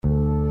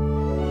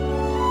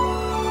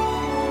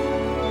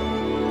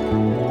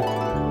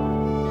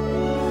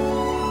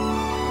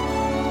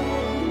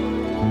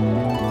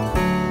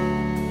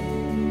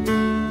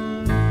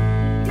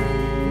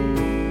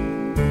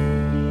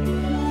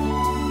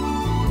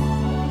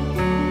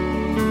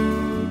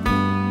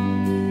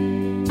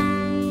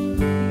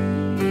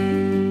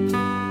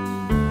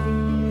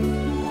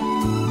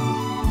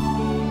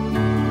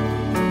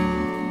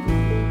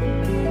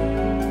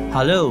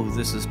Hello,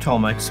 this is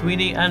Tom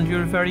McSweeney and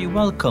you're very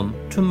welcome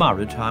to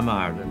Maritime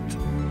Ireland.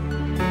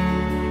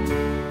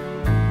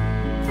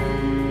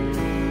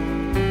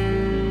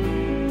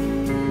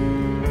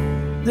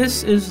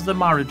 This is the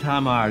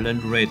Maritime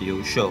Ireland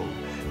radio show,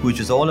 which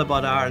is all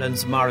about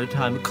Ireland's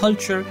maritime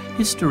culture,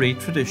 history,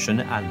 tradition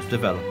and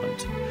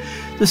development.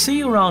 The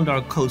sea around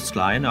our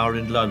coastline, our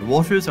inland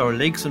waters, our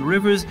lakes and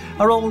rivers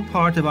are all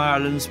part of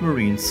Ireland's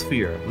marine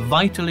sphere,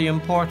 vitally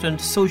important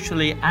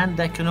socially and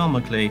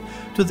economically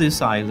to this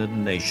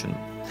island nation.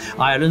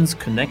 Ireland's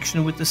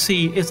connection with the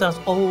sea is as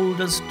old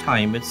as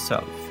time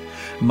itself.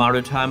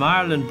 Maritime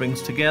Ireland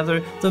brings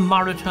together the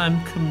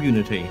maritime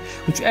community,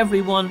 which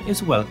everyone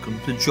is welcome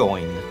to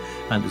join,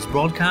 and is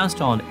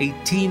broadcast on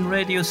 18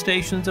 radio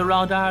stations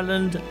around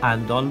Ireland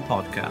and on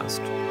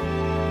podcast.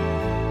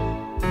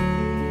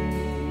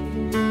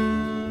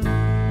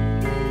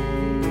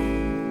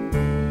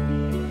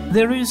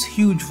 There is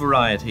huge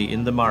variety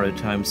in the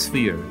maritime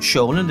sphere,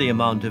 shown in the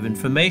amount of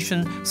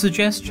information,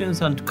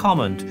 suggestions and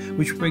comment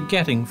which we're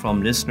getting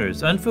from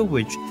listeners, and for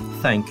which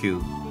thank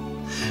you.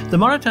 The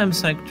maritime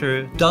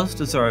sector does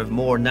deserve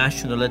more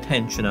national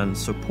attention and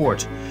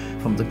support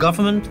from the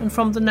government and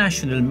from the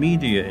national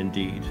media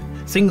indeed.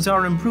 Things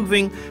are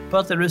improving,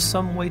 but there is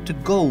some way to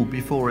go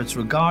before it's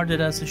regarded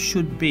as it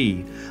should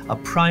be, a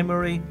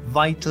primary,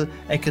 vital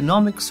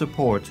economic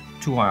support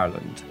to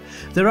Ireland.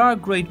 There are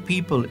great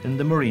people in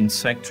the marine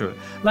sector,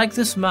 like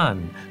this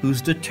man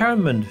who's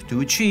determined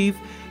to achieve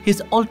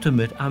his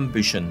ultimate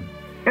ambition.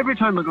 Every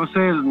time I go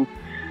sailing,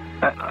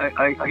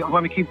 I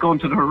want to keep going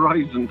to the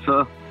horizon,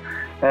 so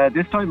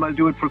this time I'll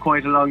do it for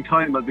quite a long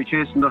time. I'll be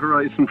chasing the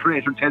horizon for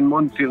 8 or 10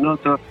 months,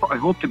 so I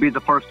hope to be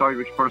the first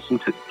Irish person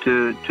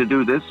to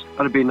do this.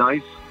 That'd be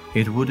nice.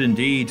 It would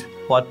indeed.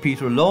 What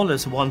Peter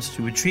Lawless wants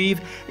to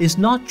achieve is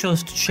not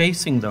just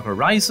chasing the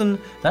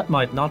horizon, that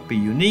might not be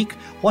unique.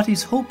 What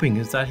he's hoping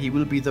is that he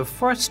will be the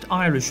first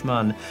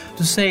Irishman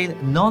to sail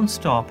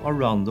non-stop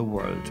around the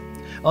world.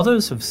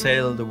 Others have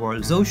sailed the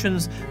world's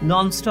oceans.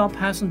 Non-stop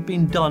hasn't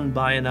been done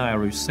by an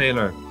Irish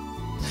sailor.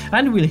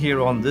 And we'll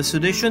hear on this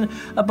edition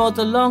about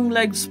the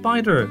long-legged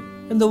spider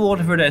in the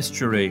Waterford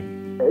estuary.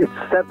 It's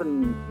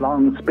 7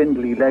 long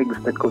spindly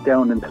legs that go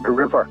down into the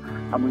river,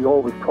 and we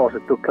always thought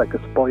it looked like a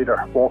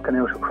spider walking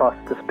out across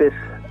the spit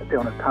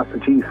down at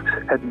Passage East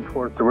heading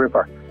towards the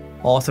river.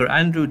 Author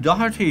Andrew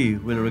Doherty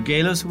will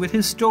regale us with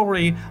his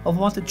story of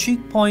what the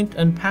Cheek Point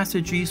and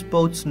Passage East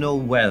boats know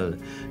well,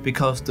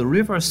 because the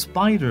river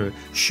spider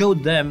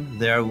showed them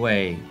their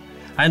way.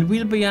 And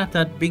we'll be at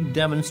that big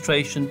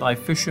demonstration by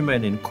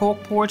fishermen in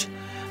Corkport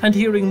and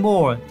hearing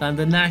more than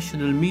the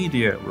national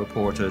media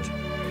reported.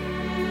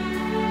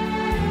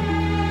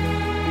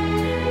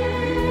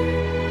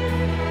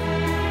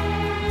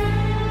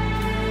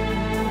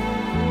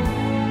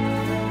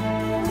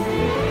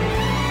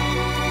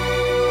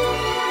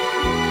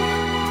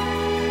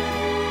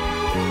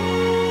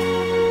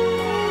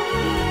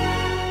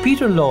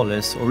 Peter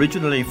Lawless,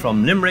 originally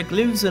from Limerick,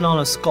 lives in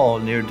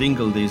Onascall near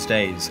Dingle these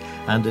days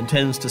and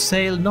intends to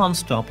sail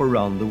non-stop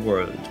around the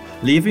world,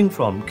 leaving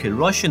from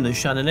Kilrush in the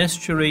Shannon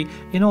Estuary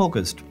in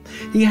August.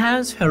 He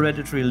has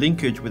hereditary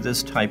linkage with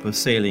this type of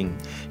sailing.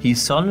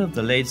 He's son of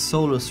the late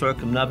solo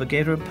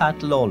circumnavigator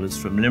Pat Lawless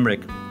from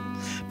Limerick.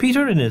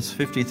 Peter, in his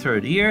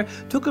 53rd year,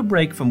 took a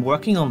break from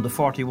working on the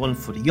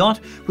 41-foot yacht,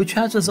 which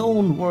has his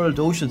own world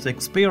oceans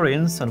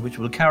experience and which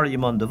will carry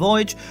him on the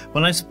voyage,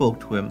 when I spoke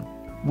to him.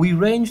 We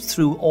ranged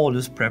through all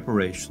his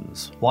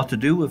preparations, what to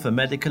do if a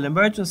medical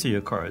emergency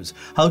occurs,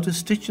 how to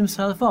stitch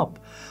himself up,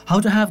 how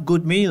to have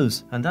good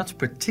meals, and that's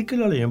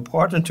particularly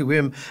important to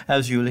him,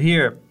 as you'll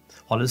hear,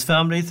 what his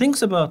family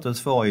thinks about this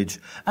voyage,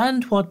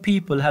 and what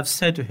people have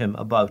said to him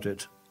about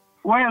it.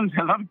 Well,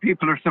 a lot of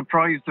people are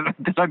surprised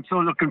that I'm so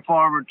looking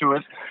forward to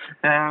it.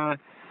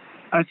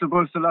 I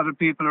suppose a lot of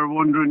people are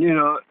wondering,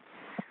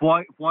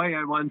 why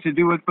I want to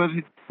do it, but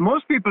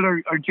most people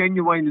are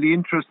genuinely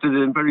interested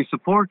and very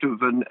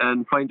supportive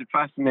and find it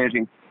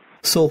fascinating.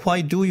 So why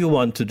do you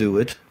want to do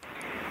it?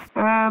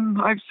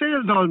 I've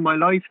sailed all my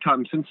life,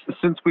 Tom.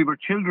 Since we were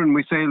children,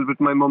 we sailed with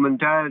my mum and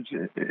dad,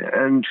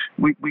 and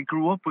we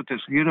grew up with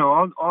it,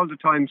 all the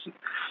times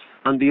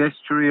on the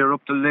estuary or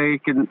up the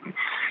lake, and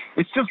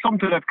it's just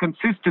something I've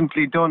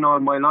consistently done all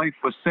my life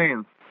was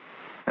sail.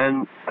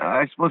 And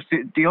I suppose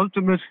the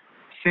ultimate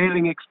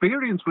sailing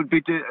experience would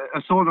be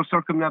a solo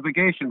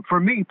circumnavigation for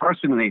me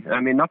personally.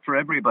 I mean, not for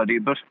everybody,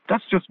 but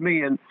that's just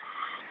me. And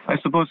I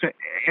suppose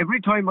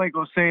every time I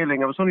go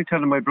sailing, I was only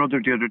telling my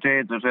brother the other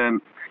day that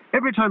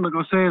every time I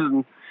go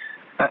sailing,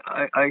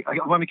 I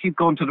want to keep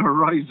going to the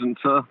horizon.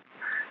 So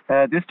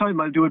this time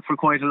I'll do it for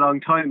quite a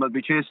long time. I'll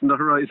be chasing the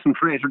horizon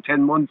for 8 or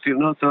 10 months,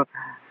 So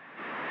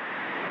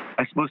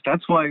I suppose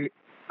that's why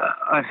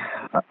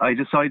I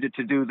decided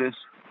to do this.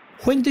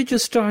 When did you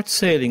start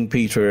sailing,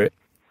 Peter?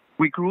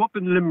 We grew up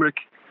in Limerick.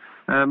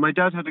 My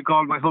dad had a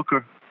Galway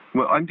hooker.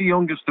 Well, I'm the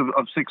youngest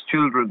of 6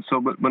 children,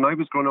 so when I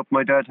was growing up,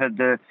 my dad had,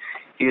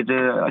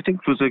 I think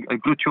it was a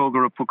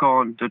Glutchoger of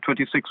Pucán, the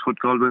 26-foot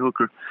Galway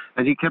hooker,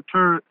 and he kept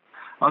her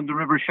on the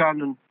River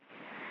Shannon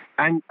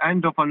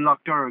and up on Lough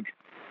Derg.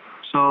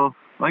 So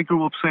I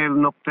grew up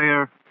sailing up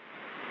there,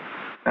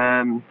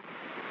 and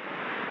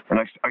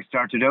I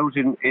started out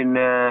in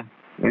there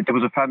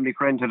was a family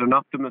friend had an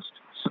Optimist,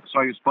 so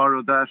I just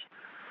borrowed that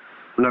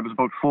when I was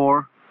about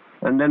 4,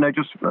 and then I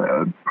just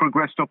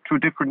progressed up through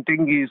different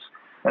dinghies,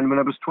 and when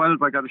I was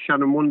 12 I got a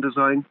Shannon 1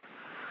 design,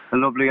 a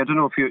lovely, I don't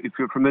know if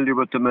you're familiar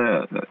with them,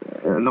 a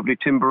lovely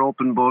timber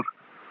open boat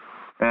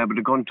with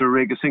a gunter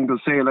rig, a single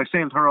sail. I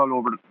sailed her all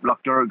over Lough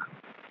Derg.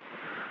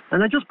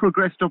 And I just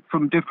progressed up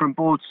from different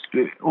boats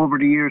over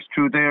the years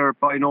through there,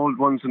 buying old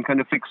ones and kind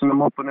of fixing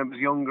them up when I was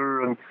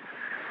younger, and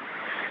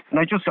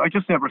I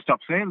just never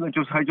stopped sailing.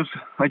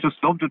 I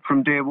just loved it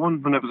from day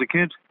one when I was a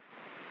kid.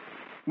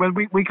 Well,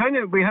 we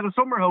had a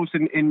summer house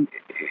in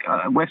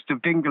west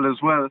of Dingle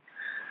as well,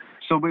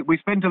 so we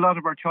spent a lot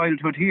of our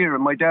childhood here.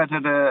 And my dad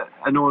had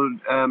an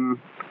old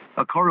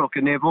a curragh,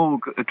 a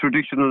Nevogue, a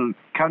traditional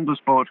canvas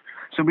boat.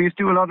 So we used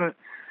to do a lot of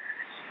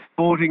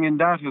boating in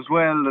that as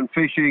well, and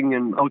fishing,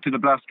 and out to the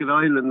Blasket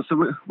Islands.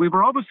 So we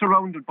were always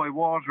surrounded by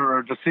water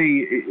or the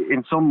sea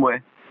in some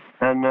way,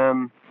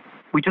 and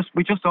we just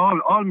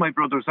all my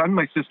brothers and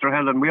my sister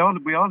Helen, we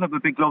all have a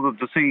big love of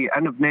the sea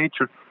and of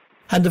nature.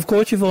 And of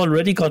course, you've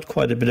already got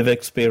quite a bit of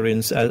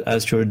experience,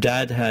 as your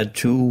dad had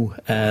too,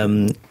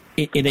 in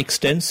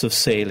extensive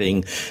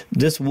sailing.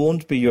 This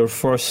won't be your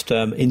first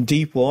in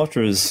deep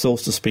waters, so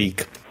to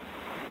speak.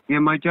 Yeah,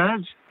 my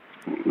dad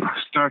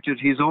started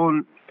his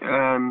own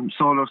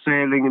solo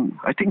sailing, and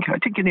I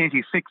think in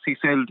 '86 he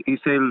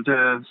sailed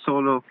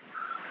solo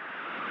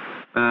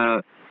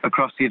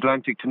across the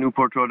Atlantic to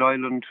Newport, Rhode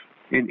Island,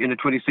 in a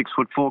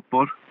 26-foot folk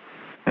boat.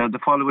 The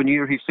following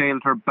year he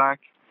sailed her back,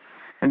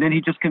 and then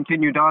he just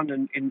continued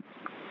on in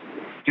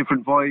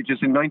different voyages.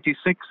 In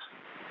 '96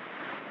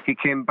 he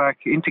came back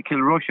into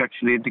Kilrush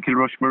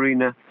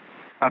Marina,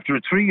 after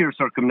a 3-year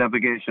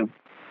circumnavigation.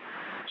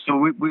 So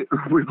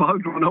we've all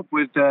grown up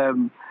with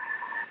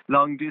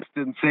long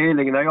distance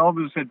sailing, and I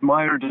always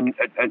admired and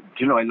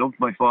I loved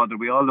my father.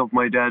 We all loved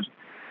my dad.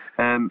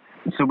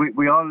 So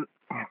we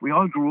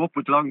all grew up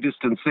with long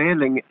distance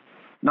sailing,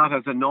 not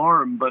as a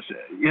norm, but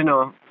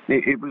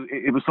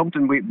it was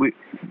something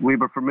we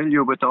were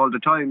familiar with all the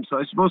time. So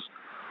I suppose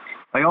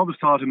I always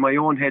thought in my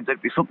own head that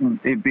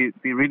it'd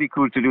be really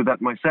cool to do that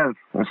myself.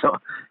 And so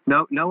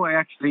now I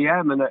actually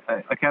am, and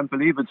I can't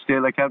believe it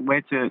still. I can't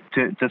wait to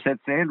set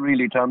sail,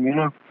 really, Tom,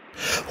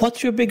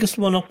 What's your biggest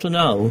one up to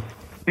now?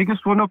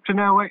 Biggest one up to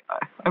now,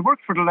 I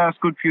worked for the last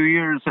good few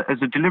years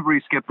as a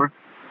delivery skipper.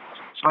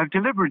 So I've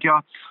delivered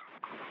yachts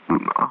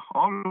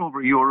all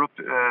over Europe,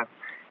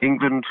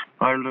 England,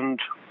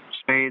 Ireland,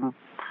 Spain,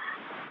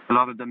 a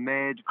lot of them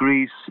Med,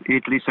 Greece,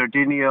 Italy,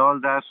 Sardinia, all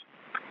that.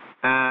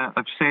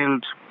 I've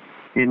sailed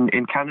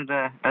in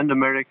Canada and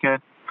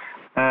America.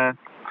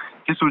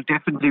 This will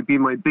definitely be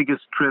my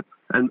biggest trip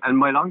and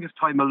my longest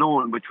time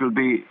alone, which will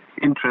be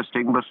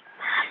interesting, but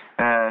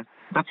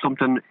that's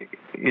something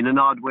in an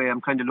odd way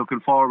I'm kind of looking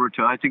forward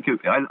to. I think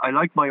I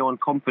like my own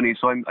company,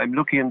 so I'm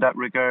lucky in that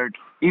regard,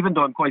 even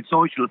though I'm quite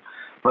social,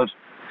 but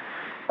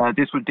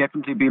this would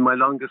definitely be my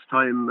longest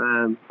time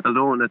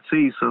alone at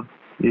sea, so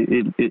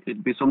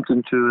it'd be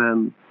something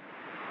to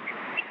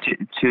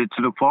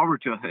look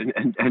forward to,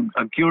 and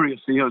I'm curious.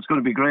 It's going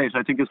to be great.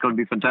 I think it's going to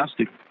be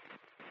fantastic.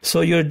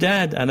 So your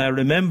dad, and I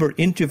remember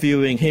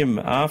interviewing him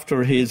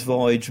after his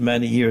voyage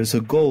many years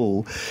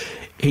ago,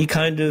 he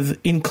kind of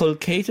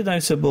inculcated, I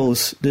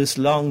suppose, this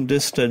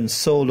long-distance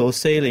solo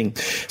sailing.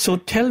 So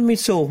tell me,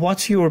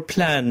 what's your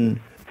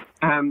plan?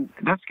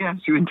 That's gas.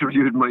 You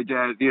interviewed my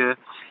dad, yeah.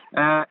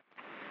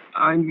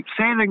 I'm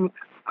sailing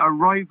a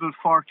Rival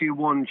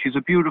 41. She's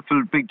a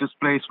beautiful big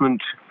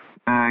displacement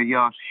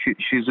yacht.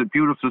 She's a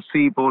beautiful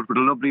sea boat with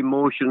a lovely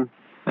motion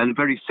and a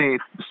very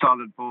safe,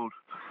 solid boat.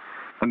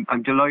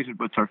 I'm delighted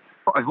with her.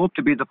 I hope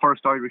to be the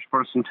first Irish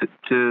person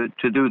to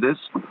do this.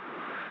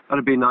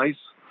 That'd be nice.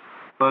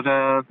 But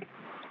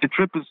the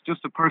trip is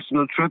just a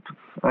personal trip.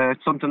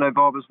 It's something I've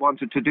always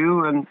wanted to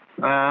do, and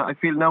I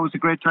feel now is a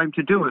great time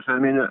to do it. I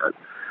mean,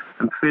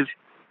 I'm fit,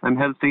 I'm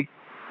healthy,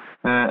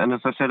 and as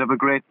I said, I have a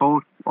great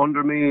boat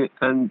under me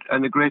and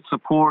a great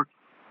support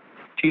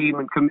team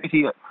and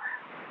committee.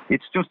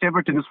 It's just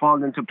everything has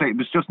fallen into place.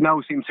 It just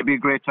now seems to be a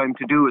great time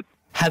to do it.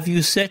 Have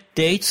you set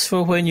dates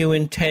for when you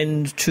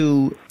intend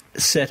to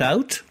set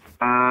out?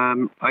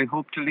 I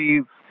hope to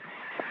leave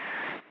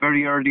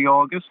very early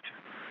August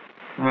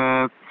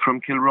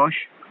from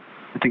Kilrush.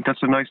 I think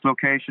that's a nice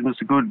location.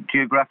 It's a good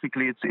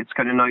geographically. It's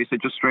kind of nice.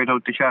 It's just straight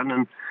out to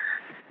Shannon,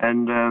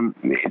 and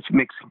it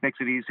makes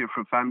it easier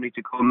for family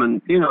to come.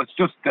 And it's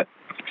just that.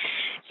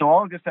 So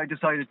August, I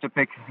decided to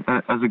pick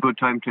as a good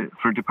time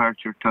for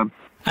departure, Tom.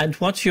 And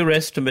what's your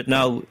estimate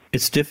now?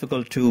 It's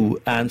difficult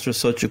to answer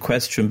such a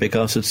question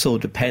because it's so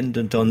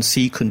dependent on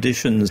sea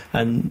conditions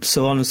and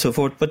so on and so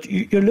forth. But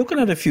you're looking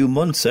at a few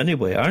months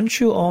anyway, aren't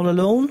you, all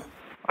alone?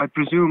 I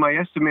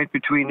estimate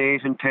between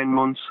 8 and 10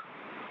 months.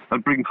 I'll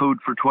bring food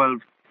for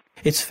 12.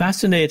 It's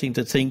fascinating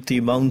to think the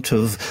amount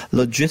of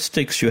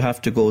logistics you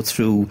have to go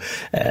through,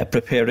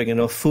 preparing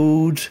enough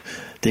food,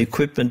 the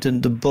equipment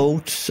in the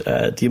boat,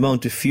 the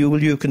amount of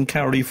fuel you can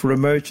carry for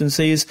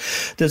emergencies.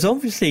 There's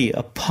obviously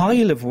a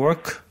pile of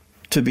work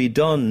to be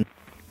done.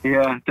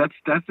 Yeah,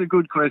 that's a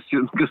good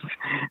question, because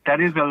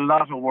that is a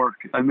lot of work.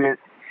 I mean,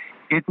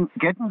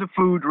 getting the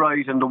food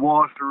right and the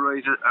water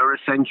right are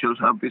essentials,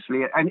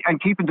 obviously,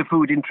 and keeping the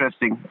food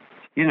interesting.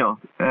 You know,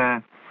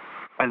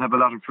 I'll have a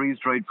lot of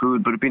freeze-dried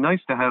food, but it'd be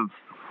nice to have,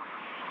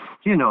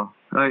 you know,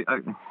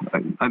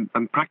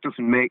 I'm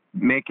practicing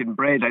making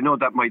bread. I know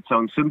that might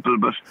sound simple,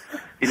 but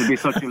it'll be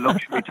such a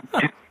luxury.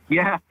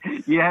 Yeah,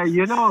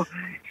 you know.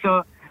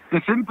 So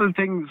the simple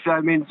things,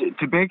 I mean,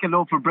 to bake a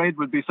loaf of bread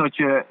would be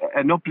such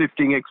an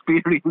uplifting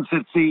experience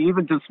at sea.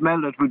 Even to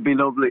smell it would be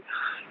lovely.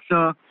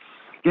 So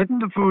getting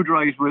the food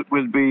right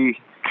will be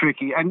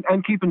tricky,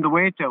 and keeping the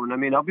weight down. I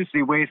mean,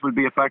 obviously weight will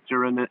be a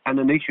factor and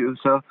an issue.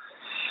 So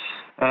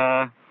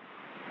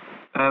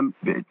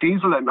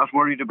diesel, I'm not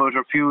worried about,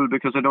 our fuel,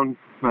 because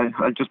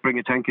I'll just bring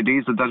a tank of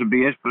diesel, that'll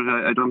be it. But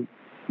I don't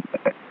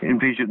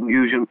envision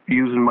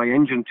using my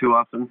engine too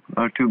often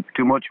or too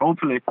much.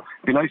 Hopefully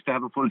it'd be nice to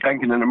have a full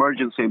tank in an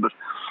emergency, but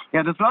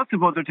yeah, there's lots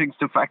of other things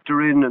to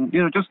factor in, and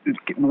you know, just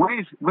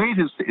weight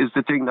is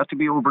the thing, not to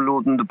be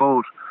overloading the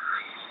boat.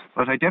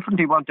 But I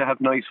definitely want to have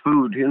nice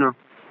food, you know,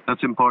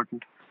 that's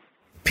important.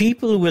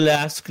 People will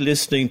ask,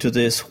 listening to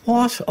this,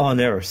 what on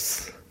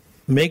earth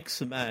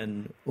makes a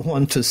man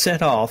want to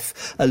set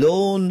off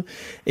alone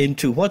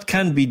into what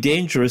can be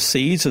dangerous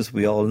seas? As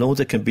we all know,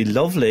 they can be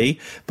lovely,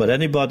 but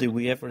anybody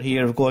we ever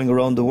hear of going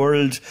around the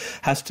world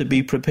has to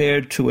be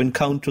prepared to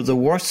encounter the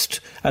worst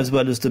as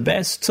well as the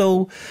best.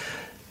 So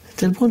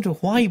they'll wonder,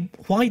 why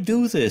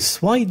do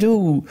this? Why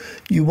do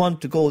you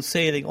want to go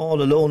sailing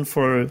all alone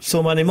for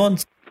so many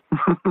months?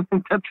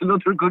 That's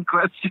another good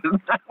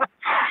question.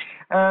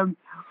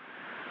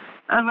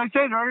 As I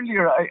said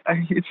earlier,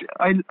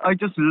 I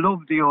just love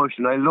the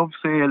ocean. I love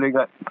sailing.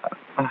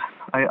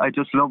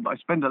 I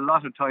spend a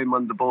lot of time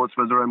on the boats,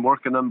 whether I'm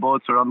working on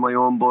boats or on my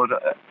own boat.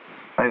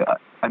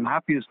 I'm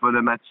happiest when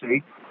I'm at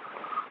sea.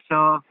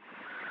 So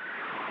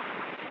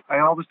I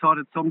always thought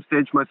at some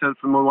stage myself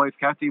and my wife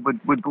Kathy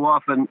would go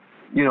off and,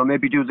 you know,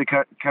 maybe do the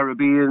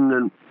Caribbean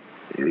and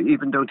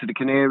even down to the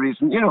Canaries,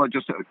 and, you know,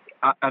 just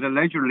at a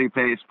leisurely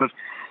pace. But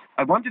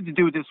I wanted to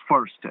do this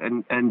first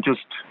and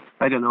just,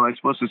 I don't know, I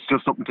suppose it's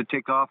just something to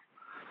tick off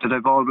that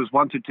I've always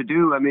wanted to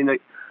do. I mean,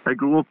 I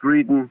grew up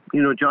reading,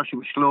 you know,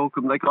 Joshua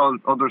Slocum, like all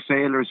other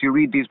sailors. You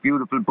read these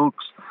beautiful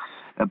books,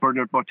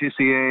 Bernard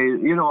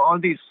Moitessier, you know, all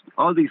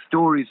these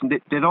stories, and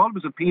they'd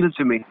always appealed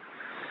to me.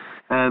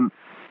 And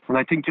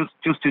I think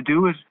just to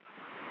do it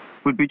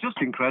would be just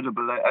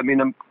incredible. I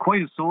mean, I'm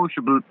quite a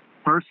sociable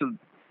person,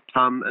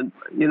 Tom, and,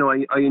 you know,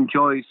 I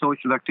enjoy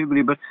social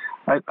activity, but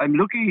I'm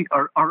lucky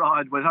or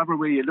odd, whatever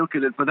way you look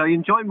at it, but I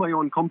enjoy my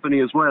own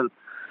company as well.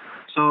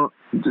 So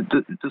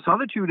the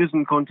solitude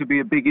isn't going to be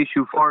a big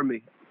issue for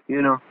me,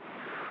 you know.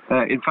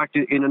 In fact,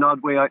 in an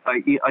odd way,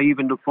 I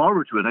even look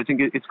forward to it. I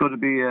think it's going to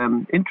be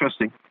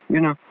interesting, you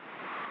know.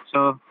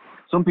 So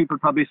some people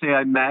probably say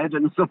I'm mad,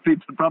 and some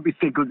people probably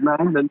say good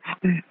man,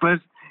 but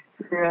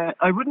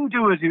I wouldn't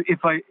do it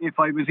if I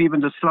was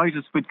even the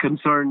slightest bit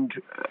concerned,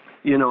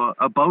 you know,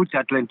 about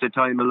that length of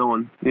time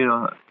alone. You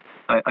know,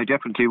 I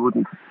definitely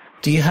wouldn't.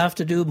 Do you have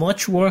to do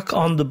much work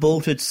on the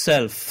boat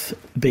itself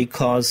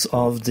because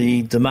of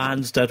the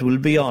demands that will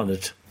be on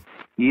it?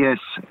 Yes.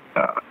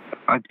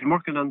 I've been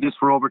working on this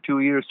for over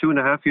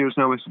 2.5 years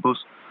now, I suppose.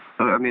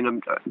 I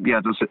mean,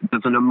 there's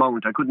an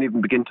amount. I couldn't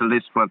even begin to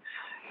list, but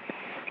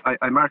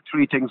I marked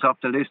 3 things off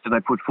the list and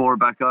I put 4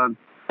 back on.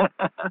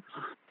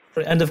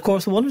 And of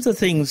course, one of the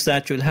things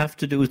that you'll have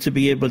to do is to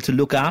be able to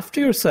look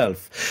after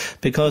yourself,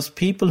 because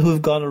people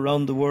who've gone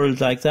around the world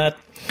like that,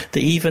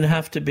 they even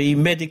have to be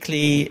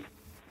medically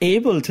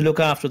able to look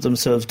after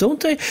themselves, don't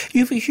they?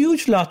 You have a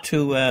huge lot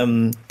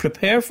to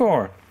prepare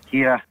for.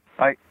 Yeah,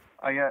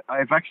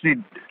 I've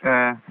actually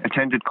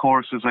attended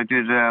courses. I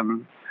did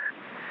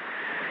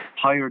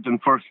hired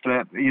and first,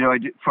 I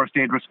did first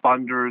aid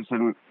responders,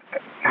 and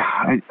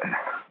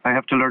I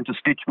have to learn to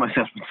stitch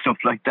myself and stuff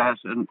like that.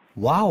 And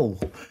wow.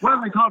 Well,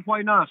 I thought,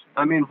 why not?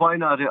 I mean, why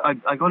not?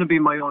 I'm going to be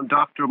my own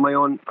doctor,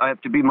 I have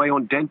to be my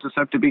own dentist,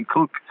 I have to be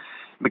cook,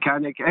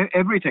 mechanic,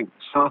 everything.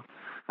 So,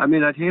 I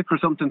mean, I'd hate for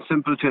something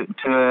simple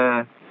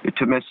to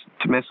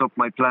mess up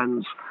my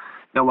plans.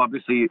 Now,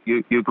 obviously,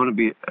 you're going to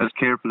be as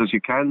careful as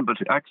you can, but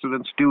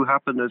accidents do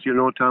happen, as you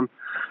know, Tom.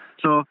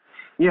 So,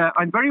 yeah,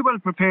 I'm very well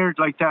prepared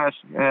like that.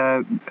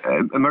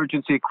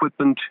 Emergency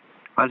equipment.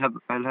 I'll have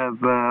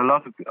a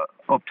lot of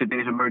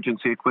up-to-date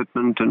emergency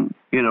equipment and,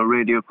 you know,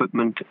 radio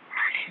equipment,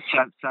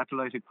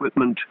 satellite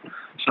equipment.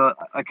 So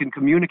I can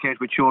communicate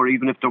with shore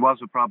even if there was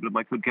a problem.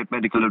 I could get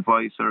medical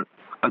advice, or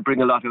I'll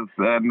bring a lot of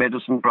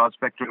medicine,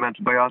 broad-spectrum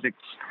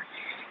antibiotics,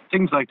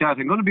 things like that.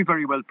 I'm going to be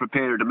very well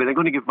prepared. I mean, I'm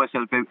going to give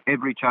myself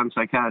every chance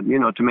I can, you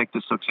know, to make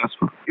this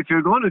successful. If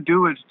you're going to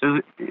do it,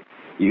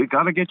 you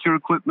got to get your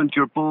equipment,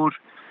 your boat.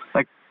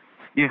 Like,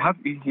 you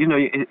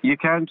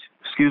can't,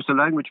 excuse the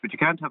language, but you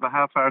can't have a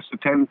half-arsed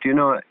attempt, you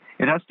know.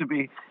 it has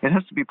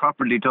to be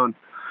properly done.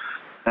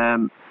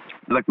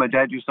 Like my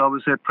dad used to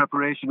always say,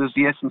 preparation is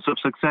the essence of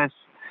success.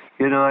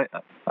 You know,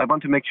 I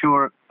want to make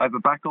sure I have a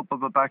backup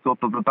of a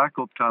backup of a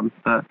backup, Tom.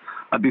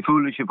 I'd be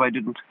foolish if I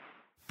didn't.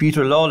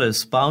 Peter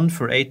Lawless, bound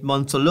for 8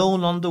 months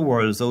alone on the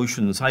world's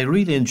oceans. I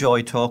really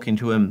enjoy talking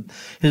to him.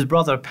 His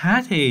brother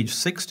Pat, aged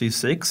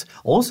 66,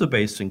 also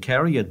based in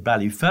Kerry at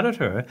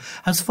Ballyferriter,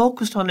 has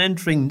focused on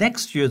entering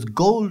next year's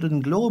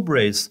Golden Globe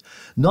race,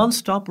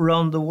 non-stop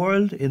around the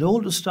world in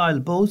older style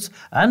boats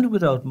and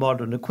without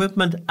modern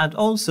equipment, and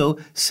also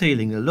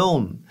sailing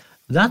alone.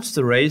 That's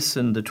the race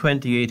in the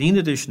 2018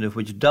 edition of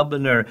which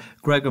Dubliner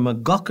Gregor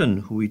McGuckin,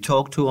 who we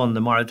talked to on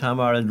the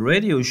Maritime Ireland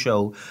radio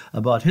show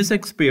about his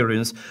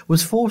experience,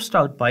 was forced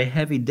out by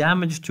heavy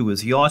damage to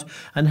his yacht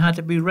and had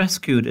to be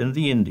rescued in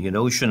the Indian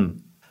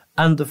Ocean.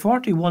 And the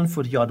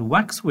 41-foot yacht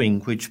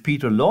Waxwing, which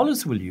Peter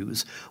Lawless will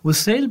use, was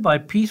sailed by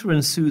Peter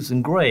and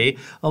Susan Gray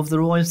of the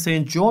Royal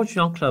St. George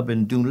Yacht Club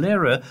in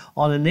Dunleary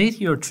on an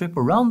 8-year trip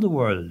around the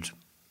world.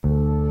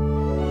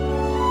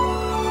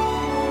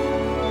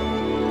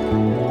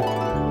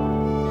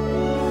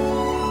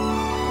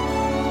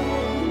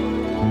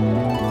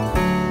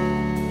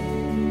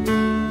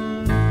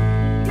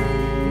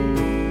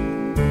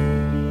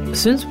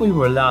 Since we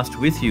were last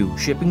with you,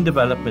 shipping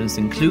developments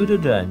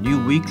included a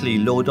new weekly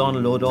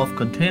load-on, load-off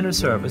container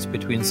service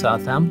between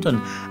Southampton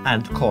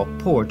and Cork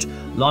Port,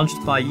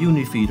 launched by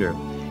Unifeeder.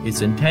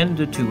 It's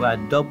intended to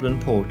add Dublin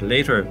Port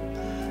later.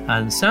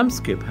 And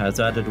Samskip has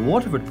added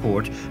Waterford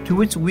Port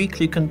to its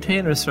weekly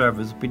container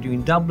service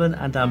between Dublin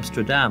and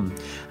Amsterdam,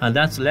 and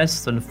that's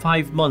less than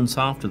 5 months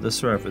after the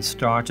service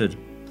started.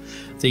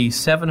 The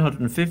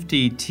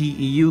 750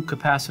 TEU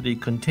capacity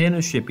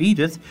container ship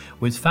Edith,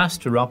 with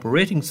faster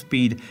operating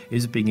speed,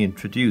 is being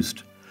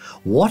introduced.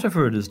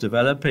 Waterford is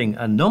developing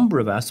a number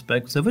of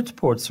aspects of its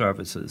port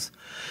services.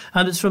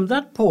 And it's from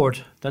that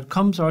port that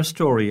comes our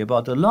story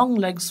about the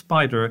long-legged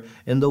spider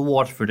in the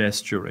Waterford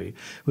estuary,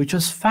 which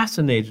has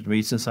fascinated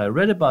me since I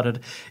read about it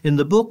in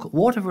the book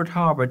Waterford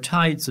Harbour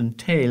Tides and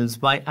Tales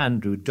by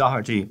Andrew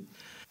Doherty.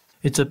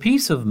 It's a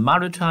piece of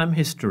maritime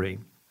history.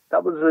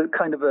 That was a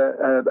kind of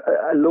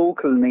a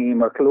local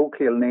name or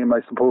colloquial name,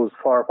 I suppose,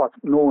 for what's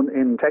known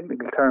in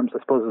technical terms, I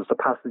suppose, as the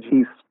Passage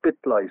East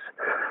Spitlight.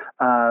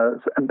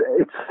 And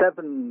it's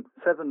seven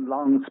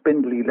long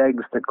spindly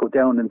legs that go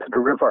down into the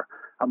river,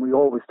 and we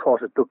always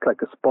thought it looked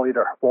like a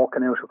spider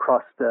walking out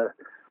across the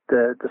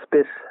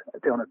spit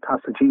down at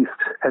Passage East,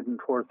 heading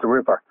towards the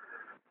river.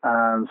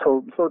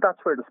 So that's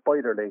where the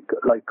spider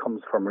leg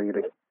comes from,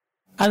 really.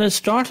 And it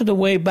started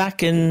away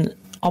back in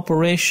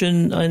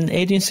operation in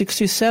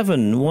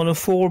 1867, one of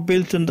 4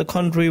 built in the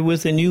country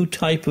with a new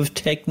type of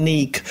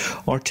technique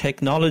or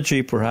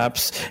technology,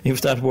 perhaps,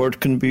 if that word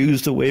can be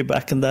used away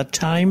back in that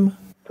time.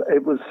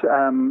 It was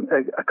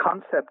a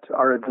concept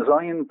or a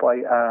design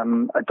by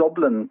a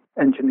Dublin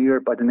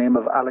engineer by the name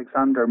of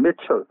Alexander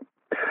Mitchell.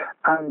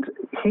 And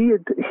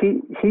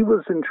he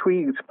was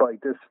intrigued by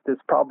this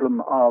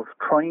problem of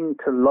trying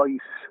to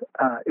light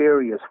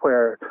areas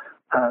where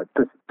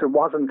there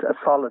wasn't a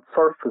solid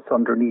surface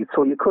underneath,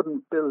 so you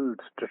couldn't build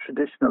the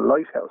traditional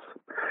lighthouse.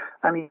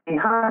 And he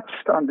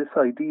hatched on this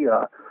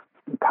idea,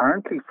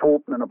 apparently for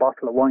opening a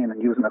bottle of wine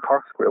and using a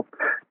corkscrew,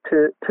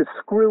 to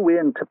screw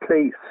into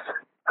place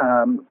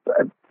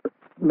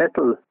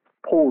metal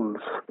poles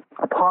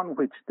upon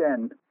which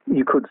then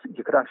you could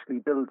actually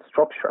build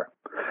structure.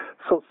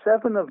 So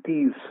 7 of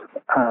these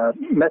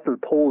metal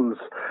poles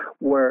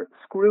were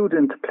screwed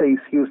into place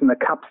using a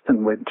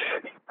capstan winch.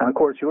 And of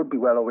course, you would be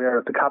well aware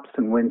of the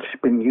capstan winch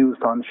being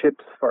used on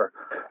ships for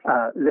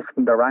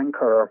lifting their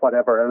anchor or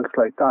whatever else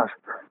like that.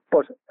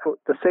 But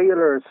the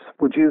sailors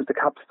would use the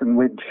capstan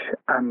winch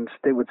and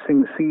they would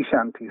sing sea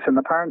shanties. And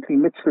apparently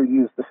Mitchell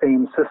used the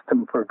same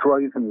system for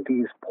driving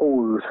these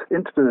poles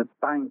into the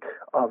bank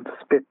of the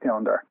spit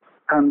down there.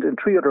 And in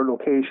 3 other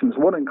locations,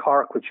 one in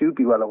Cork, which you'd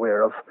be well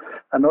aware of,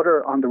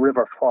 another on the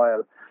River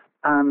Foyle,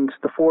 and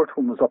the 4th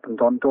one was up in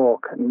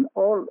Dundalk. And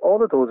all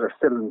of those are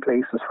still in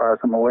place as far as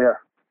I'm aware.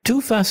 2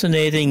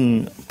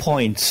 fascinating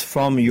points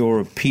from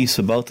your piece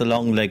about the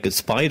long-legged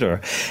spider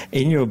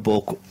in your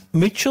book.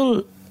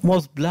 Mitchell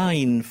was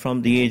blind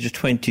from the age of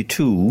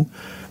 22,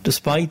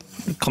 despite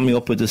coming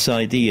up with this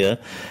idea,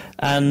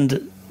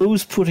 and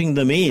who's putting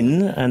them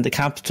in, and the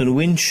capstan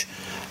winch,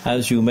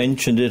 as you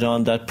mentioned it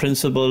on that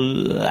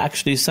principle,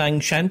 actually sang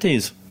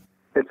shanties.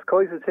 It's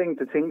quite a thing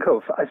to think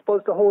of. I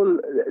suppose the whole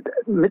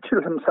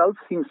Mitchell himself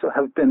seems to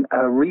have been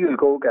a real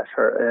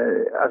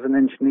go-getter as an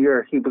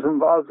engineer. He was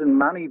involved in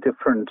many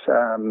different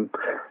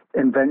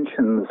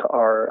inventions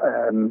or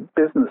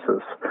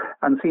businesses,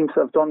 and seems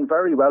to have done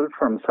very well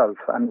for himself.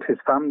 And his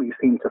family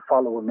seemed to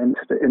follow him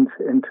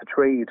into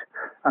trade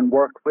and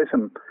work with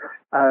him.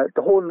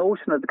 The whole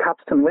notion of the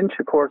capstan winch,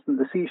 of course, and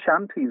the sea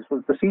shanties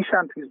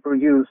were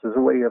used as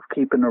a way of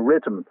keeping a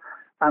rhythm.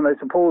 And I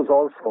suppose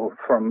also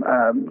from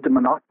the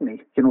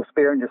monotony,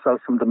 sparing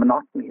yourself from the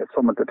monotony of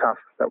some of the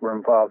tasks that were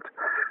involved.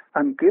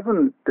 And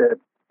given the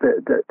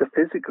the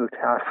physical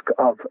task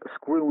of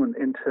screwing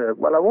into,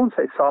 well, I won't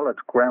say solid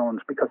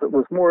ground, because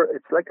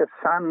it's like a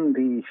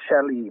sandy,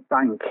 shelly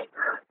bank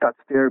that's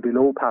there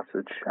below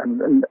Passage.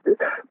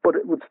 But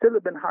it would still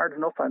have been hard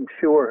enough, I'm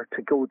sure,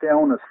 to go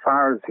down as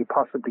far as he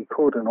possibly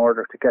could in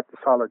order to get the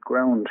solid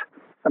ground.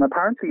 And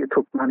apparently it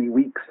took many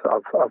weeks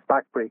of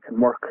backbreaking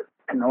work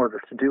in order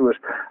to do it.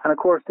 And of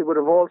course, they would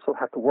have also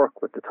had to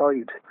work with the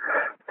tide.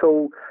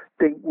 So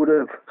they would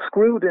have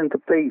screwed into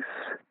place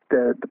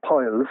the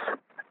piles,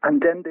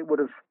 and then they would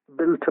have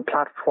built a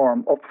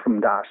platform up from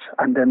that,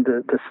 and then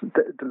the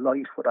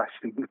light would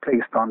actually be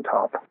placed on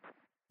top.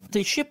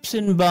 The ships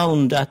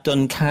inbound at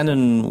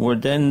Duncannon were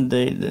then,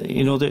 they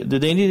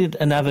needed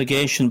a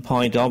navigation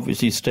point,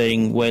 obviously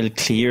staying well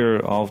clear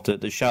of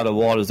the shallow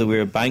waters, the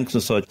weird banks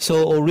and such.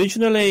 So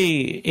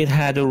originally it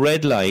had a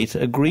red light,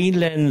 a green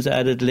lens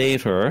added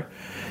later.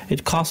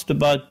 It cost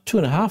about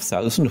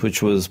 £2,500,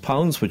 which was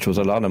pounds, which was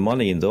a lot of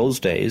money in those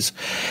days.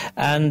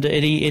 And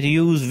it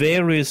used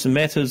various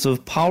methods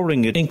of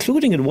powering it,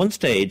 including at one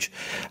stage,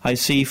 I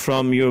see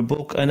from your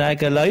book, an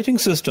AGA lighting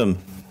system.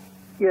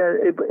 Yeah,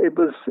 it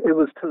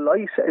was to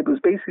light. It was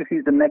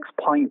basically the next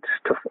point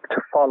to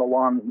follow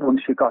on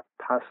once you got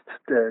past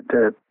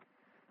the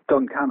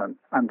Duncannon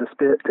and the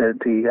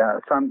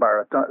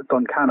sandbar at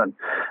Duncannon,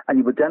 and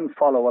you would then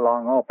follow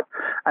along up.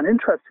 And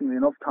interestingly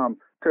enough, Tom,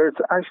 there's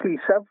actually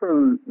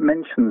several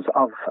mentions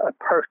of a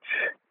perch.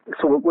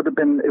 So it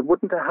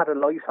wouldn't have had a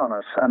light on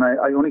it. And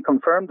I only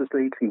confirmed this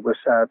lately with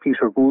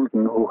Peter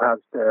Goulden, who has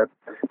the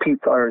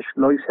Pete's Irish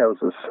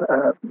Lighthouses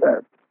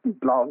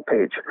blog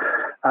page.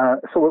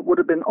 So it would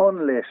have been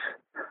unlit.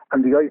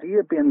 And the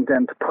idea being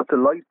then to put the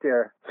light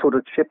there so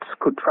that ships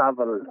could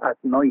travel at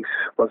night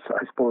was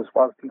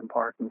the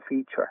important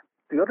feature.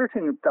 The other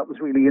thing that was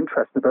really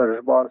interesting about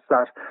it was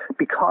that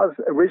because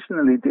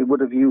originally they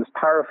would have used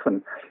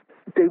paraffin,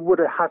 they would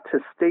have had to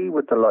stay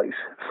with the light.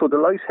 So the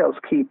lighthouse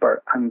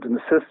keeper and an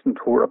assistant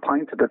who were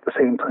appointed at the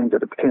same time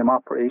that it became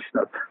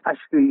operational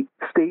actually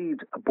stayed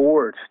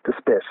aboard the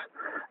Spit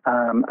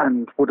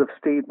and would have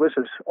stayed with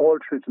it all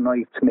through the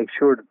night to make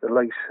sure that the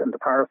light and the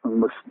paraffin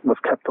was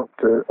kept up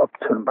to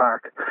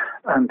embark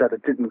and that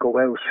it didn't go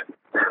out.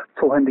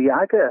 So when the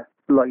AGA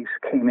light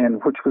came in,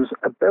 which was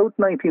about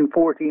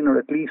 1914, or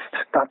at least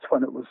that's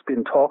when it was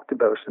being talked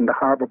about in the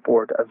Harbour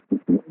Board as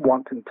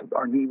wanting to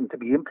or needing to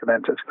be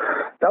implemented,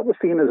 that was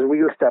seen as a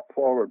real step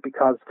forward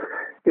because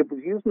it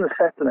was using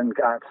acetylene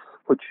gas,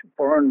 which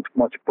burned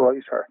much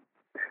brighter.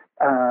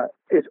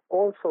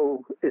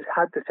 It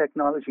had the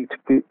technology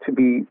to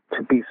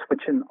be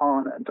switching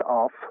on and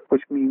off,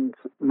 which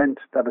meant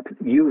that it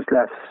used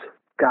less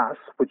gas,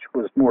 which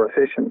was more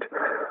efficient.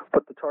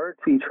 But the third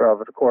feature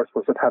of it, of course,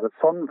 was it had a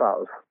sun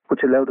valve,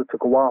 which allowed it to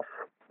go off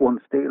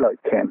once daylight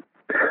came.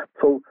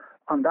 So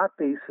on that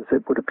basis,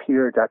 it would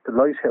appear that the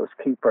lighthouse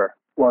keeper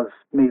was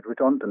made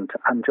redundant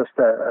and just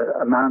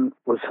a man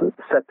was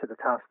set to the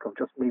task of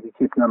just maybe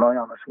keeping an eye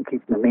on it and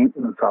keeping the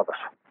maintenance of it.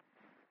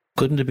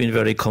 Couldn't have been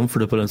very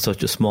comfortable in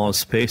such a small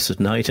space at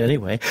night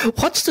anyway.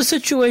 What's the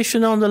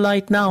situation on the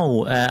light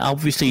now?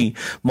 Obviously,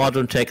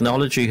 modern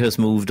technology has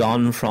moved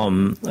on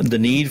from the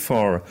need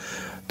for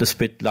the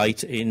Spit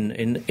light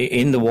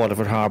in the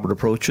Waterford Harbour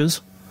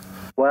approaches.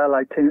 Well,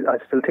 I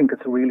still think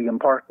it's a really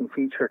important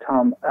feature,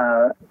 Tom,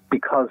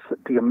 because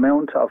the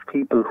amount of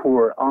people who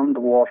are on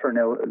the water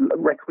now,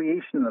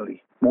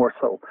 recreationally more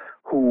so,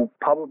 who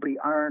probably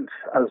aren't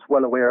as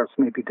well aware as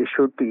maybe they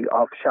should be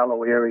of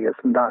shallow areas,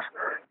 and that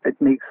it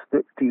makes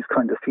these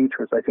kind of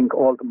features, I think,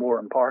 all the more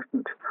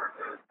important.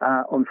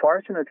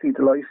 Unfortunately,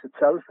 the light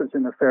itself is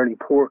in a fairly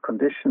poor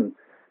condition,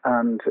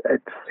 and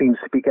it seems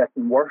to be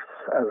getting worse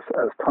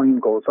as time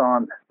goes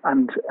on.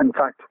 And in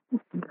fact,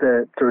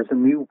 there's a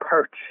new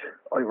perch,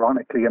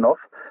 ironically enough,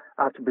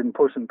 after being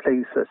put in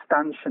place,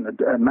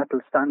 a metal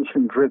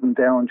stanchion driven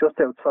down just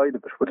outside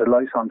of it with a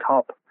light on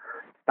top.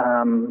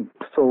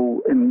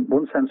 So in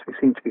one sense, we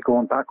seem to be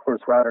going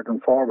backwards rather than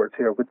forwards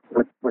here with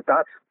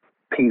that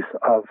piece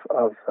of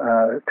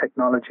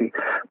technology.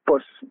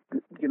 But,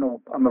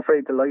 I'm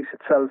afraid the light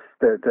itself,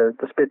 the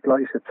Spit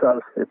light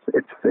itself,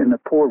 it's in a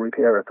poor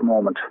repair at the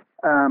moment.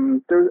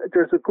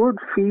 There's a good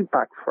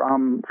feedback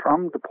from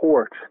the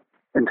port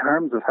in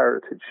terms of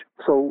heritage.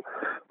 So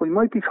we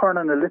might be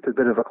turning a little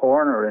bit of a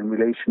corner in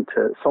relation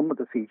to some of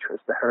the features,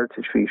 the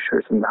heritage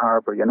features in the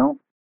harbour,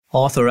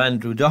 Author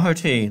Andrew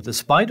Doherty, the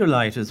Spider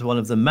Light is one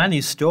of the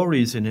many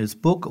stories in his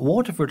book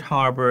Waterford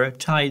Harbour,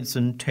 Tides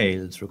and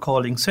Tales,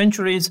 recalling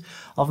centuries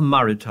of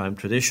maritime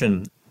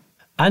tradition.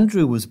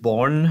 Andrew was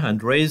born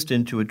and raised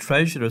into a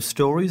treasure of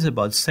stories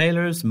about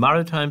sailors,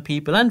 maritime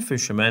people and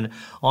fishermen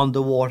on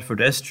the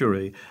Waterford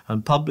estuary,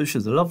 and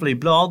publishes a lovely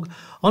blog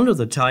under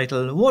the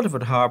title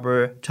Waterford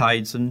Harbour,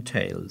 Tides and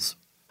Tales.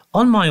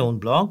 On my own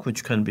blog,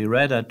 which can be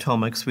read at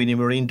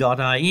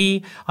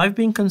tommcsweeneymarine.ie, I've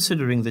been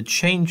considering the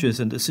changes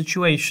in the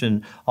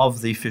situation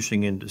of the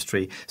fishing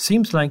industry.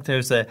 Seems like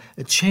there's a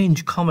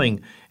change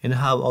coming in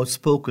how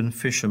outspoken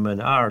fishermen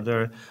are.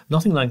 They're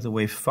nothing like the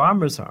way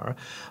farmers are.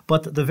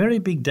 But the very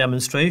big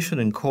demonstration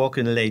in Cork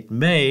in late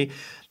May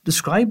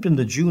Described in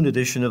the June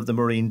edition of the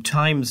Marine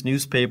Times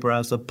newspaper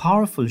as a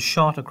powerful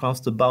shot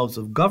across the bows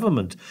of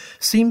government,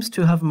 seems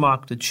to have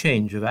marked a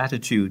change of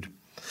attitude.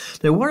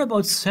 There were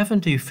about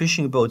 70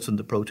 fishing boats in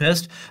the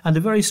protest and a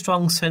very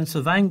strong sense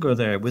of anger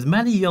there, with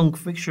many young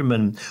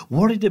fishermen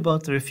worried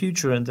about their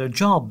future and their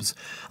jobs,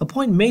 a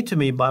point made to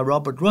me by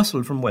Robert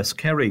Russell from West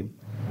Kerry.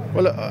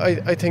 Well,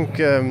 I think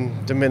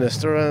the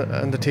Minister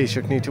and the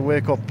Taoiseach need to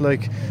wake up.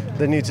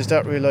 They need to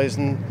start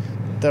realising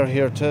they're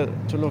here to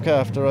look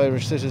after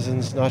Irish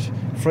citizens, not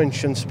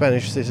French and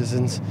Spanish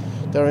citizens.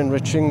 They're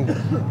enriching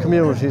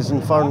communities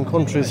in foreign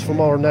countries from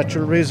our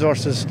natural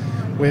resources.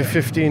 We have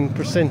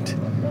 15%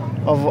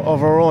 of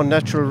our own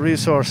natural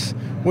resource.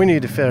 We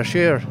need a fair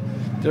share.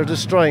 They're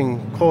destroying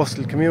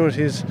coastal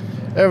communities.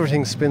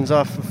 Everything spins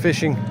off of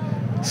fishing,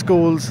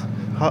 schools,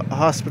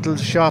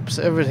 hospitals, shops,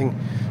 everything.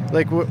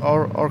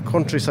 Our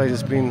countryside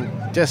has been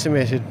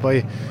decimated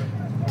by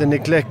the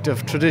neglect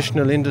of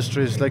traditional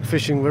industries like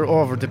fishing. We're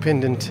over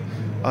dependent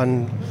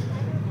on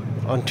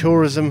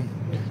tourism.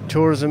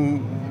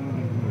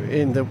 Tourism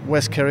in the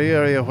West Kerry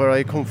area where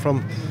I come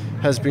from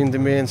has been the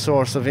main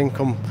source of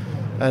income,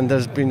 and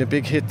there's been a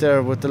big hit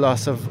there with the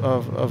loss of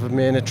a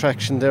main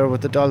attraction there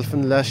with the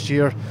dolphin last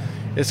year.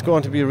 It's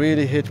going to be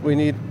really hit. We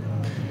need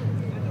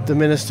the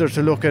Minister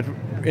to look at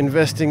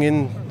investing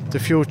in the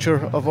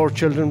future of our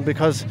children,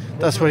 because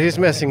that's what he's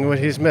messing with.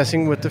 He's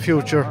messing with the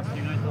future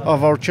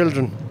of our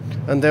children,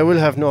 and they will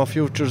have no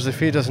futures if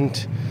he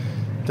doesn't.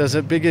 There's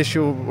a big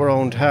issue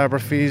around harbour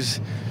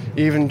fees.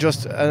 Even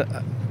just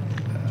a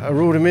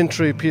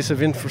rudimentary piece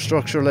of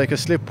infrastructure like a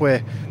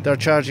slipway, they're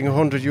charging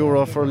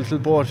 €100 for a little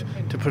boat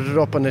to put it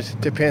up on it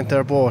to paint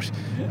their boat.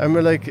 And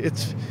we're like,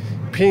 it's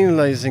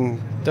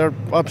penalising. They're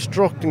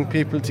obstructing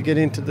people to get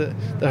into that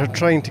are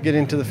trying to get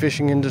into the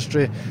fishing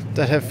industry,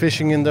 that have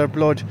fishing in their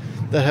blood,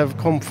 that have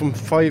come from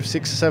 5,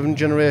 6, 7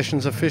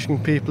 generations of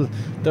fishing people.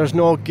 There's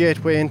no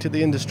gateway into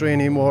the industry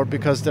anymore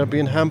because they're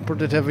being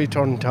hampered at every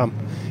turn, Tom.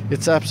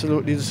 It's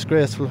absolutely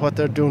disgraceful what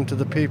they're doing to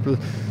the people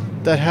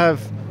that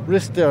have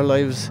risked their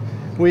lives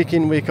week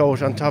in, week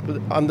out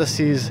on the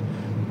seas,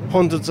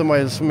 hundreds of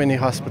miles from any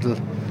hospital,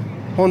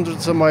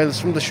 hundreds of miles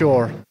from the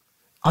shore.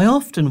 I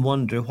often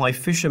wonder why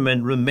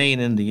fishermen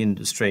remain in the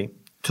industry.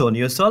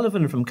 Tony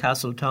O'Sullivan from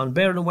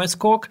Castletownbere in West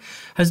Cork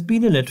has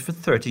been in it for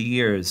 30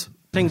 years.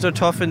 Things are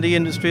tough in the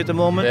industry at the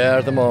moment? They are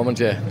at the moment,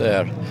 yeah, they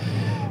are.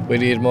 We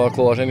need more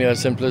quota, as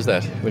simple as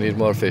that. We need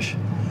more fish.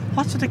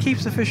 What's it that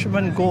keeps the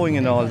fishermen going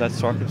in all that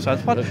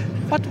circumstance? What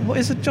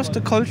is it, just the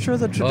culture,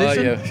 the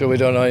tradition? Oh yeah, sure, we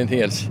don't know anything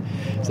else.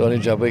 It's the only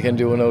job we can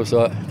do now,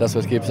 so that's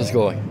what keeps us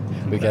going.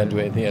 We can't do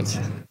anything else.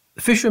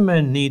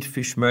 Fishermen need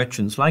fish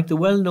merchants like the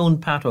well-known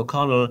Pat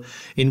O'Connell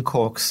in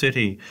Cork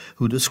City,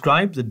 who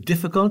described the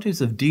difficulties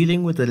of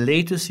dealing with the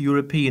latest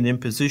European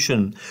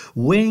imposition,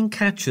 weighing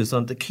catches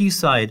on the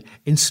quayside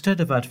instead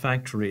of at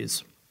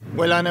factories.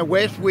 Well, on a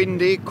wet,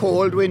 windy,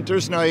 cold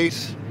winter's night,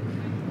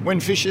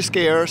 when fish is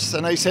scarce,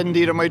 and I send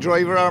either my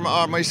driver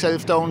or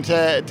myself down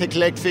to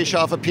collect fish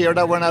off a pier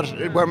that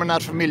we're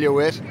not familiar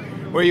with,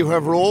 where you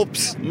have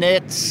ropes,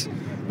 nets,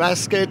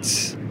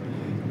 baskets,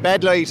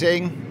 bad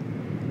lighting.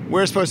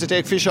 We're supposed to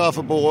take fish off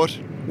a boat,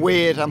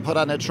 weigh it and put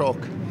on a truck.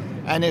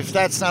 And if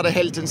that's not a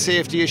health and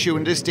safety issue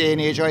in this day and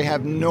age, I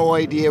have no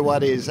idea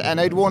what is. And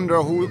I'd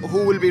wonder who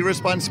will be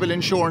responsible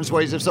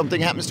insurance-wise if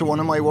something happens to one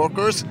of my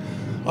workers,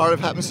 or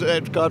if happens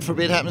to, God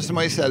forbid, happens to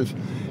myself.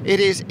 It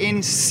is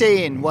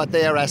insane what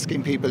they are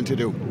asking people to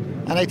do.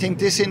 And I think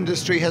this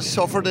industry has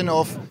suffered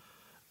enough.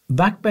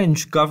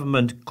 Backbench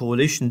Government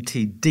Coalition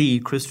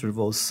TD Christopher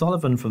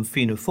O'Sullivan from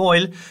Fianna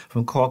Fáil,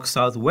 from Cork's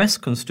South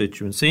West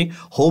constituency,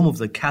 home of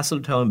the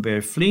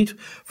Castletownbere Fleet,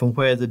 from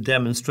where the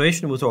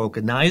demonstration was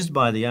organised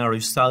by the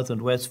Irish South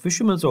and West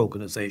Fishermen's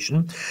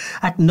Organisation,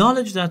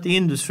 acknowledged that the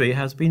industry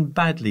has been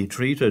badly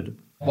treated.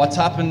 What's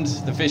happened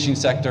to the fishing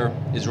sector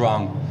is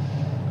wrong.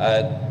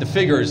 The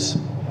figures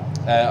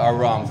are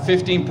wrong.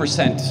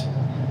 15%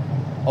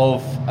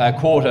 of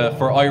quota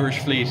for Irish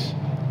fleet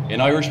in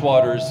Irish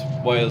waters,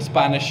 while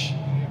Spanish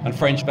and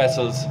French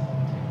vessels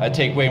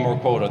take way more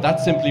quota.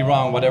 That's simply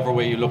wrong, whatever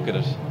way you look at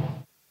it.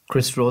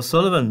 Christopher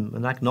O'Sullivan,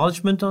 an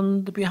acknowledgement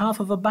on the behalf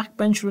of a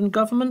backbencher in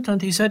government,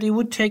 and he said he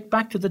would take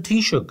back to the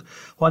Taoiseach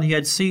what he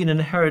had seen and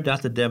heard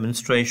at the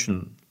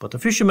demonstration. But the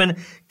fishermen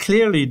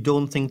clearly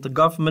don't think the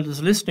government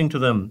is listening to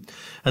them.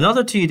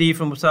 Another TD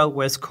from South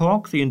West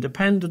Cork, the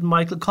independent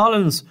Michael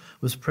Collins,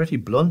 was pretty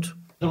blunt.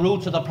 The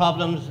roots of the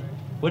problems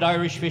with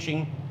Irish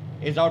fishing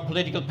is our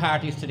political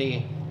parties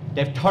today.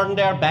 They've turned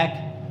their back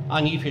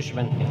on you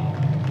fishermen.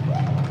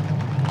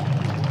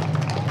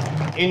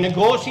 In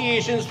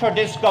negotiations for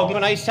this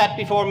government, I sat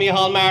before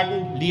Micheál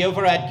Martin, Leo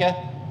Varadkar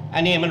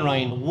and Eamon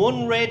Ryan.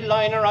 One red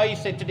liner I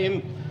said to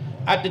them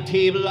at the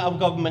table of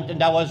government, and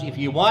that was, if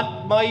you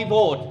want my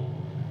vote,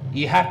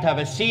 you have to have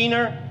a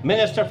senior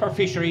Minister for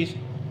Fisheries.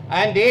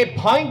 And they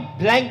point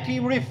blankly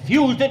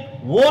refused it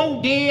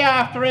one day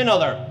after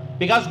another.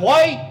 Because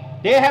why?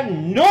 They have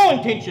no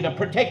intention of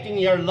protecting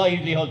your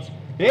livelihoods.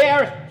 They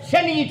are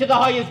selling you to the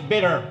highest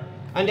bidder,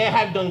 and they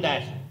have done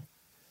that.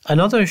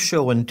 Another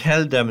show and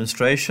tell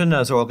demonstration,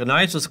 as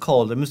organisers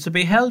call them, is to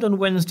be held on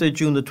Wednesday,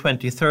 June the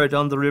 23rd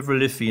on the River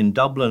Liffey in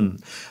Dublin.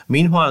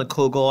 Meanwhile,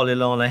 Cógáil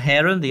Ilana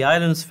Heron, the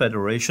Islands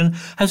Federation,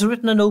 has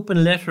written an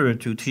open letter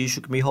to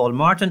Taoiseach Micheál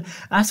Martin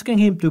asking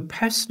him to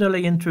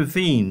personally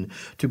intervene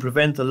to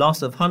prevent the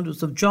loss of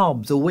hundreds of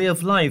jobs, a way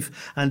of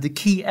life and the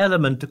key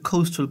element to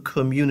coastal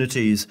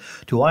communities,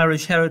 to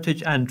Irish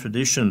heritage and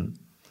tradition.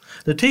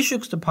 The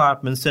Taoiseach's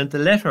department sent a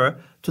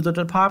letter to the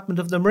Department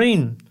of the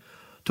Marine,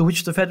 to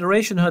which the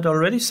Federation had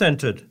already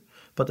sent it,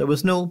 but there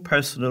was no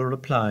personal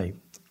reply.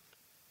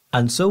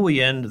 And so we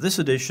end this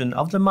edition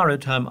of the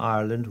Maritime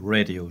Ireland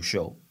radio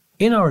show.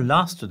 In our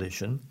last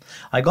edition,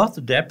 I got the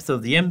depth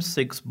of the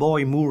M6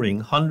 buoy mooring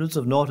hundreds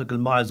of nautical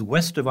miles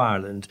west of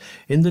Ireland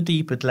in the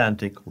deep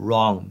Atlantic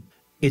wrong.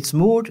 It's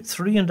moored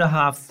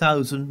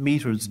 3,500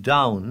 metres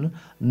down,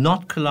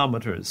 not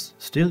kilometres.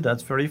 Still,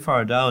 that's very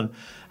far down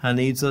and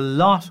needs a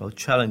lot of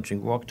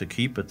challenging work to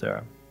keep it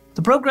there.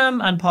 The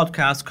programme and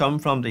podcast come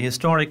from the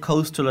historic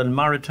coastal and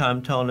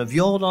maritime town of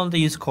Youghal on the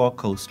East Cork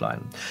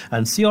coastline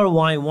and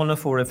CRY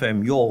 104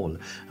 FM Youghal,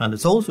 and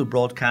it's also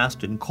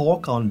broadcast in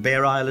Cork on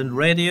Bear Island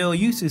Radio,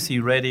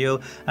 UCC Radio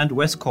and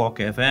West Cork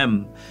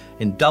FM,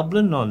 in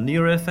Dublin on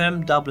Near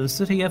FM, Dublin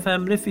City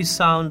FM, Liffey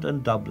Sound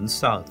and Dublin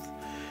South,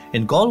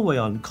 in Galway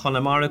on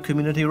Connemara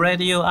Community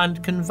Radio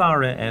and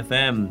Kinvara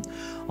FM,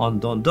 on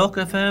Dundalk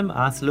FM,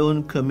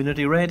 Athlone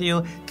Community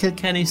Radio,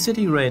 Kilkenny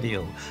City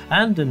Radio,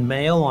 and in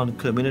Mayo on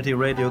Community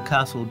Radio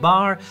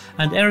Castlebar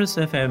and Eris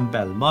FM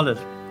Belmullet,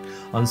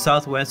 on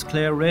South West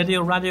Clare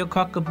Radio, Radio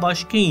Cork of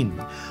Boschkeen,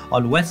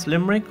 on West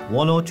Limerick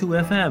 102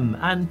 FM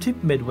and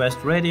Tip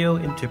Midwest Radio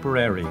in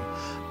Tipperary.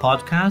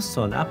 Podcasts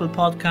on Apple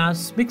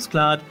Podcasts,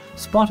 Mixcloud,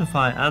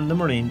 Spotify and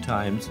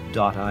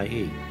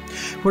themarinetimes.ie.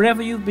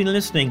 Wherever you've been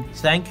listening,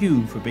 thank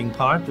you for being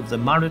part of the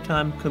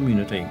maritime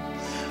community.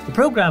 The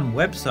programme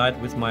website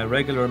with my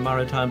regular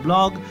maritime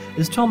blog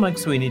is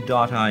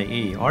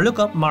tommcsweeney.ie, or look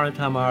up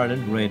Maritime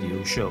Ireland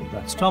Radio Show.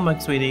 That's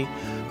tommcsweeney,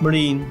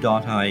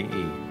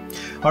 marine.ie.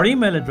 Our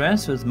email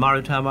address is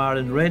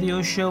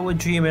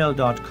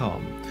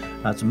maritimeIrelandRadioshow@gmail.com.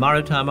 That's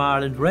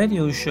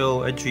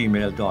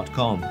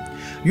maritimeIrelandRadioshow@gmail.com.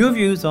 Your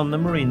views on the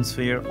marine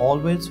sphere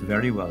always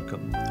very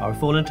welcome. Our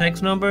phone and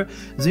text number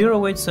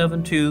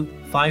 0872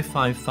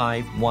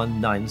 555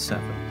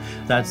 197.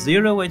 That's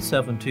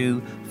 0872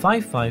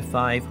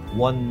 555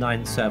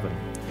 197.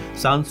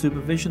 Sound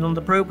supervision on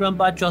the programme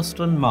by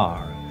Justin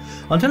Marr.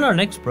 Until our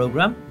next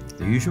programme,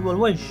 the usual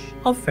wish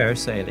of fair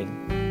sailing.